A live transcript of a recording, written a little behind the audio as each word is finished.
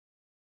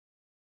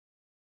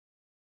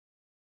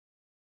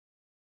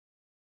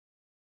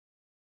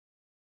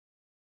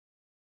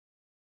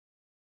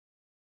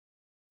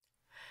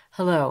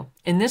Hello.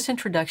 In this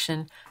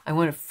introduction, I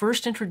want to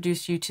first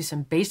introduce you to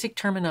some basic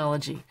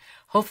terminology.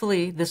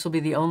 Hopefully, this will be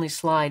the only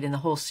slide in the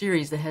whole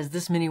series that has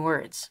this many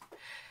words.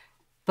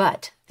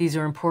 But these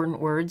are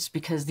important words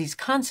because these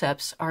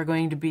concepts are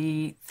going to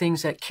be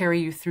things that carry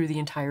you through the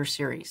entire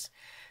series.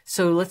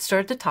 So let's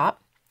start at the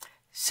top.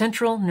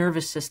 Central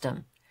nervous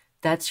system.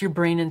 That's your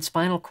brain and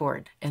spinal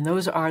cord, and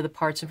those are the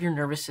parts of your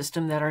nervous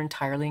system that are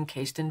entirely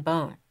encased in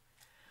bone.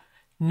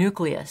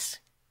 Nucleus.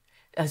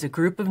 As a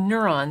group of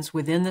neurons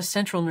within the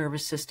central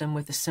nervous system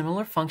with a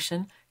similar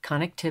function,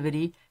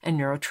 connectivity, and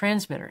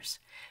neurotransmitters.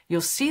 You'll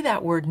see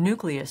that word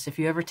nucleus if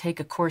you ever take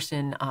a course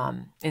in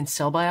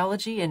cell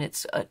biology, and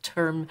it's a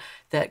term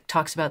that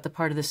talks about the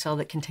part of the cell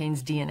that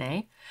contains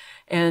DNA.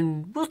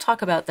 And we'll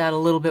talk about that a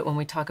little bit when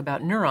we talk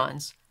about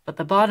neurons. But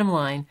the bottom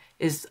line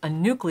is a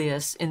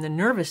nucleus in the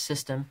nervous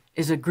system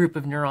is a group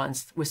of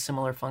neurons with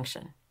similar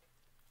function.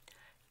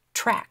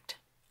 Tract.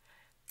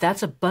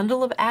 That's a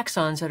bundle of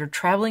axons that are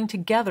traveling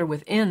together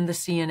within the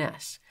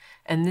CNS.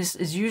 And this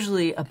is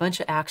usually a bunch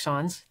of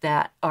axons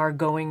that are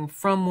going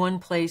from one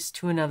place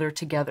to another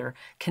together,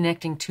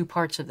 connecting two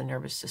parts of the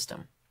nervous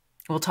system.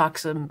 We'll talk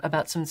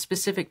about some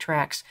specific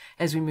tracts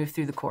as we move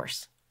through the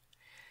course.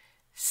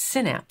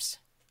 Synapse.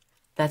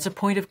 That's a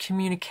point of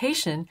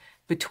communication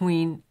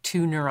between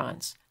two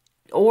neurons,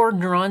 or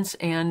neurons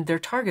and their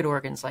target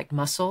organs like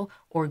muscle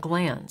or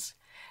glands.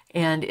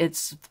 And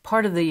it's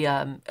part of the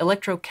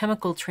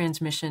electrochemical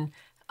transmission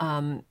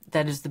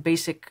that is the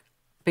basic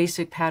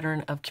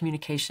pattern of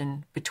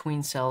communication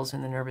between cells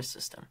in the nervous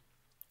system.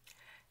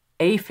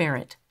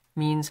 Afferent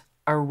means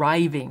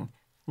arriving.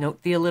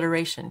 Note the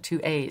alliteration, two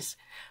A's.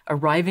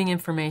 Arriving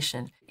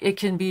information. It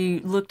can be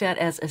looked at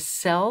as a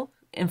cell,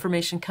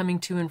 information coming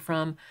to and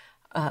from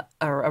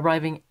or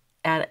arriving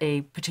at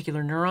a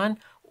particular neuron,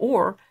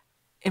 or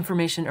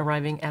information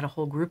arriving at a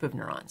whole group of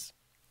neurons.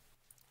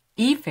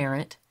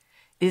 Efferent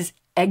is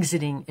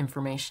exiting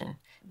information.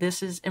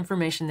 This is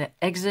information that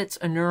exits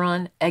a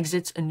neuron,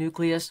 exits a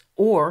nucleus,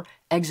 or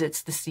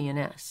exits the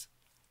CNS.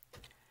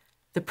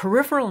 The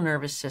peripheral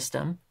nervous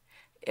system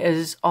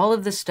is all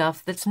of the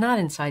stuff that's not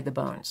inside the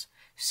bones.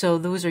 So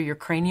those are your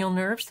cranial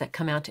nerves that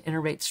come out to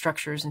innervate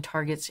structures and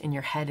targets in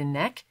your head and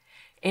neck,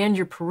 and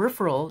your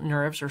peripheral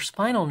nerves or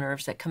spinal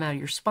nerves that come out of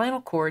your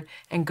spinal cord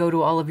and go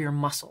to all of your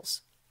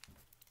muscles.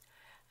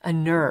 A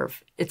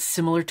nerve, it's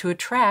similar to a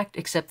tract,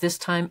 except this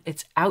time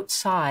it's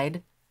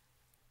outside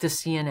the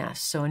CNS.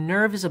 So a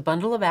nerve is a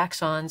bundle of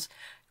axons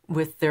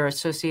with their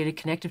associated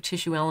connective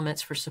tissue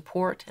elements for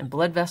support and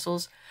blood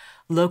vessels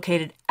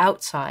located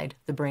outside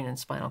the brain and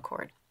spinal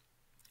cord.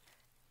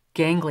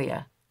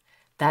 Ganglia,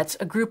 that's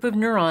a group of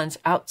neurons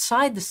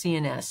outside the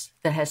CNS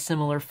that has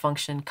similar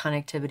function,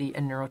 connectivity,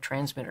 and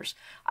neurotransmitters.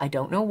 I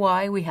don't know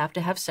why we have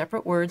to have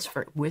separate words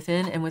for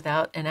within and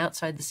without and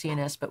outside the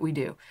CNS, but we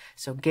do.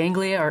 So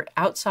ganglia are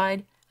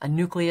outside, a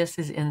nucleus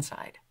is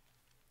inside.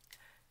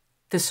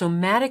 The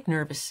somatic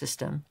nervous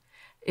system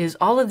is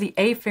all of the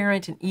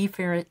afferent and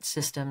efferent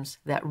systems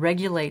that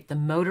regulate the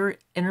motor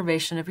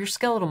innervation of your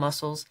skeletal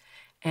muscles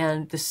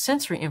and the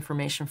sensory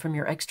information from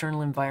your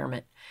external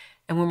environment.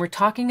 And when we're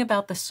talking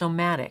about the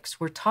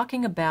somatics, we're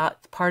talking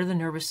about the part of the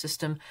nervous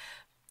system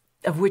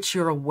of which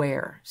you're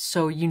aware.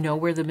 So you know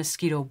where the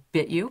mosquito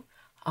bit you.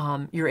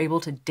 You're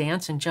able to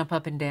dance and jump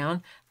up and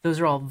down. Those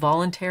are all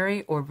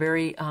voluntary or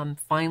very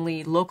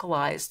finely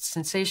localized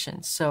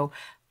sensations. So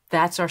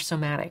that's our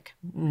somatic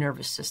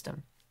nervous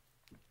system.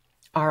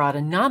 Our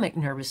autonomic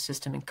nervous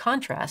system, in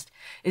contrast,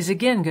 is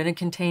again going to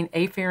contain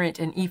afferent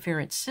and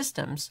efferent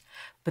systems,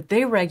 but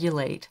they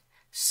regulate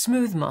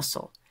smooth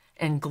muscle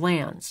and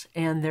glands,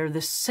 and they're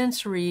the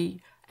sensory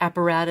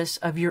apparatus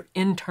of your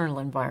internal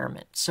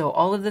environment. So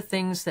all of the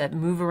things that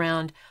move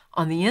around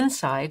on the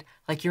inside,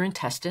 like your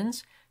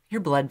intestines, your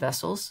blood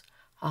vessels,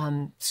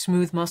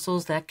 smooth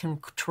muscles that can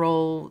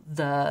control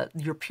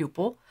your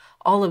pupil,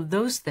 all of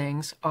those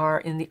things are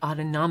in the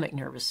autonomic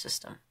nervous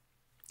system.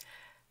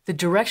 The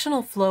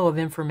directional flow of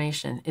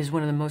information is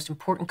one of the most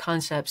important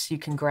concepts you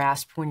can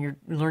grasp when you're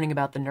learning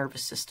about the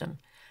nervous system.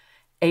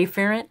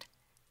 Afferent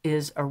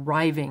is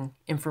arriving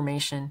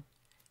information.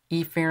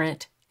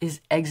 Efferent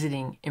is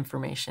exiting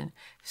information.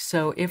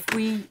 So if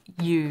we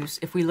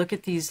look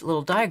at these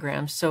little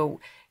diagrams,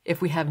 so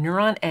if we have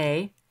neuron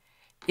A,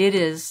 it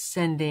is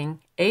sending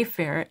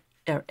afferent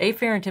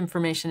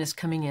information is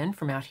coming in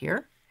from out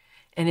here,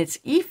 and its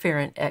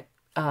efferent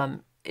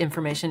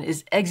information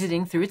is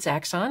exiting through its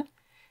axon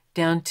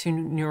down to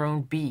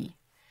neuron B.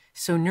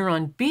 So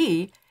neuron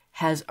B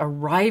has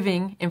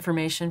arriving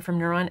information from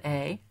neuron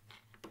A,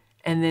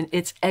 and then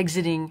its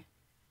exiting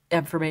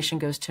information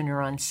goes to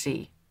neuron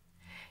C.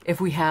 If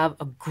we have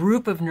a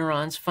group of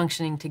neurons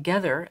functioning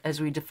together,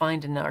 as we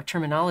defined in our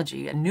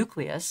terminology, a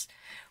nucleus,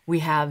 we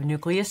have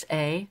nucleus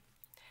A,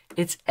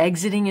 its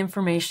exiting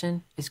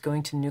information is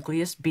going to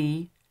nucleus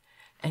B,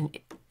 and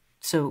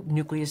so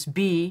nucleus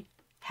B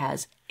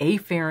has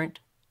afferent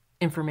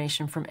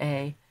information from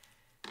A,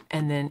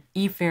 and then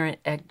efferent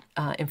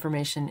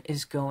information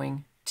is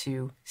going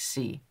to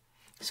C.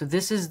 So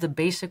this is the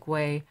basic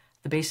way,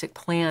 the basic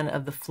plan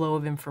of the flow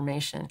of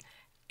information.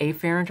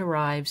 afferent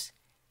arrives,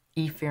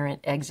 efferent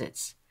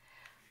exits.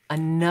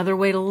 Another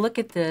way to look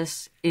at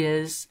this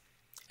is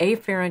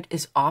afferent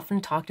is often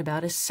talked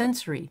about as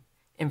sensory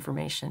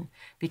information,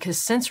 because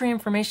sensory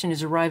information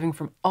is arriving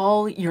from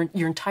all your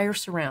entire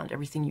surround.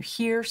 Everything you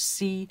hear,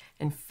 see,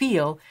 and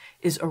feel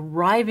is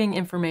arriving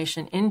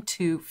information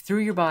through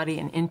your body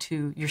and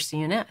into your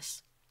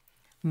CNS.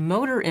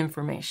 Motor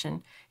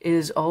information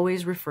is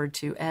always referred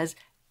to as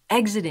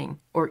exiting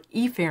or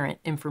efferent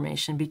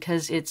information,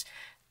 because it's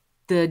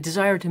the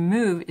desire to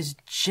move is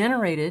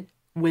generated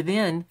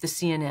within the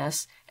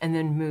CNS and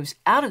then moves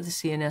out of the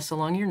CNS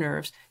along your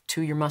nerves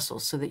to your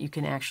muscles, so that you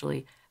can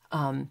actually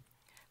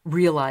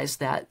realize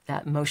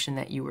that motion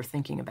that you were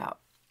thinking about.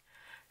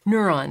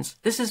 Neurons.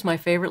 This is my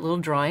favorite little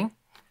drawing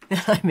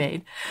that I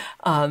made.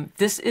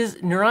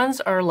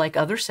 Neurons are like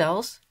other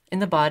cells in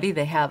the body.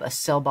 They have a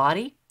cell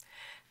body.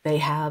 They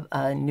have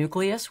a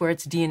nucleus where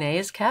its DNA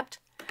is kept.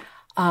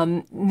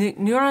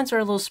 Neurons are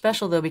a little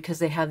special, though, because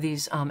they have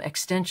these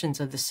extensions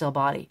of the cell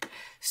body.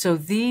 So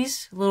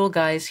these little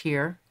guys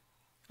here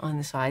on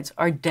the sides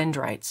are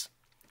dendrites.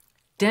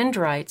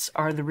 Dendrites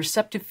are the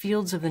receptive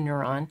fields of the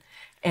neuron,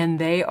 and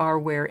they are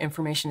where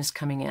information is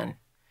coming in.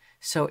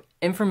 So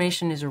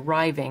information is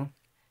arriving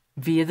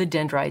via the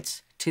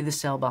dendrites to the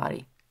cell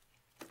body.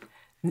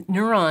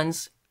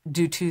 Neurons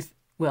do two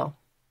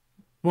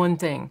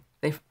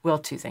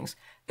things.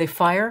 They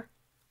fire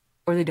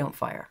or they don't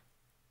fire.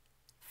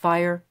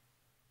 Fire,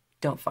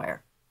 don't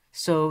fire.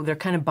 So they're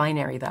kind of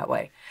binary that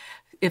way.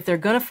 If they're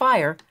going to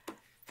fire,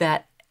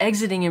 that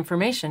exiting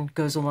information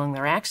goes along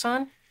their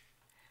axon,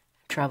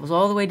 travels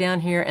all the way down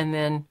here, and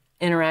then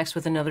interacts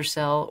with another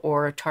cell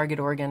or a target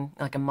organ,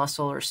 like a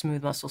muscle or a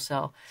smooth muscle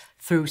cell,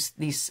 through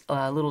these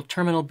little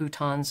terminal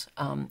boutons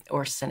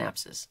or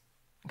synapses.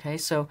 Okay,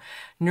 so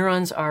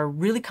neurons are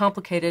really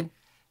complicated,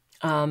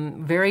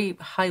 very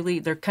highly,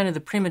 they're kind of the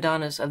prima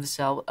donnas of the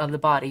cell, of the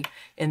body,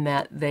 in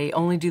that they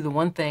only do the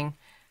one thing.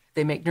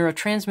 They make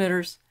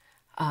neurotransmitters,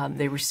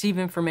 they receive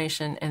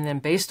information, and then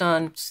based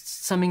on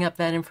summing up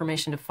that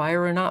information to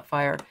fire or not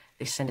fire,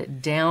 they send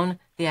it down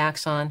the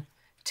axon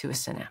to a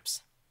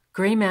synapse.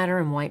 Gray matter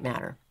and white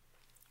matter.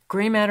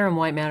 Gray matter and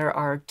white matter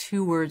are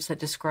two words that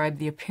describe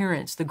the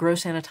appearance, the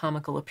gross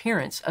anatomical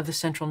appearance of the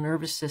central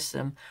nervous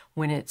system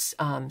when it's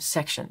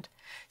sectioned.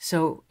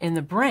 So in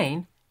the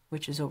brain,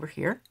 which is over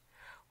here,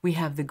 we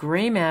have the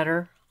gray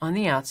matter on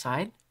the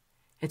outside.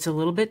 It's a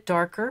little bit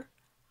darker,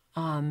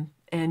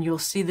 and you'll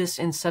see this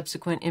in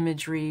subsequent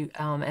imagery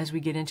as we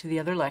get into the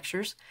other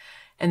lectures.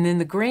 And then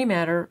the gray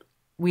matter,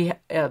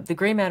 the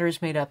gray matter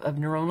is made up of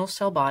neuronal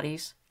cell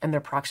bodies and their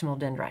proximal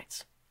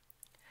dendrites.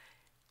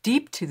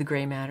 Deep to the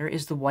gray matter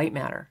is the white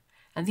matter.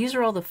 And these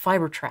are all the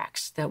fiber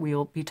tracts that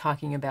we'll be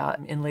talking about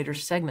in later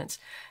segments.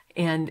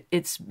 And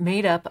it's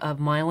made up of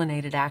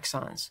myelinated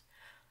axons.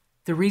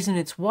 The reason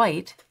it's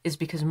white is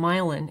because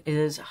myelin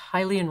is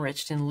highly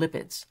enriched in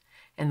lipids,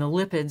 and the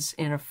lipids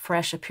in a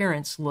fresh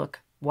appearance look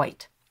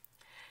white.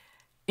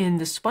 In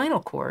the spinal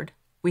cord,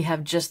 we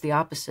have just the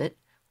opposite.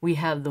 We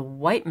have the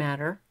white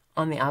matter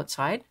on the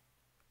outside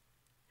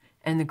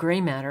and the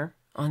gray matter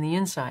on the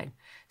inside.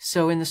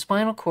 So in the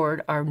spinal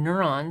cord, our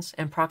neurons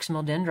and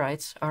proximal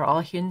dendrites are all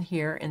hidden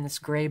here in this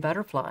gray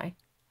butterfly,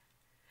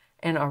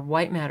 and our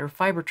white matter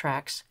fiber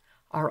tracts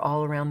are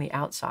all around the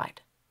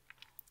outside.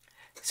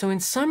 So in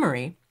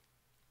summary,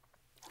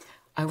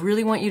 I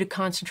really want you to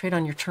concentrate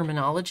on your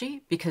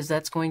terminology, because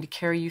that's going to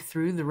carry you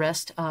through the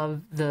rest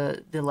of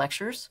the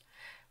lectures.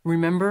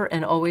 Remember,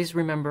 and always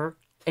remember,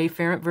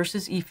 afferent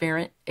versus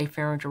efferent.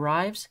 Afferent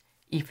arrives,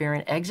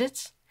 efferent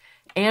exits.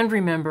 And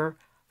remember,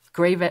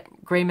 gray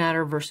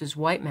matter versus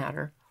white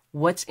matter.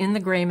 What's in the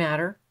gray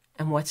matter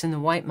and what's in the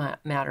white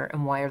matter,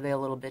 and why are they a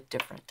little bit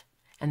different?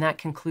 And that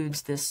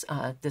concludes this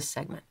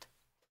segment.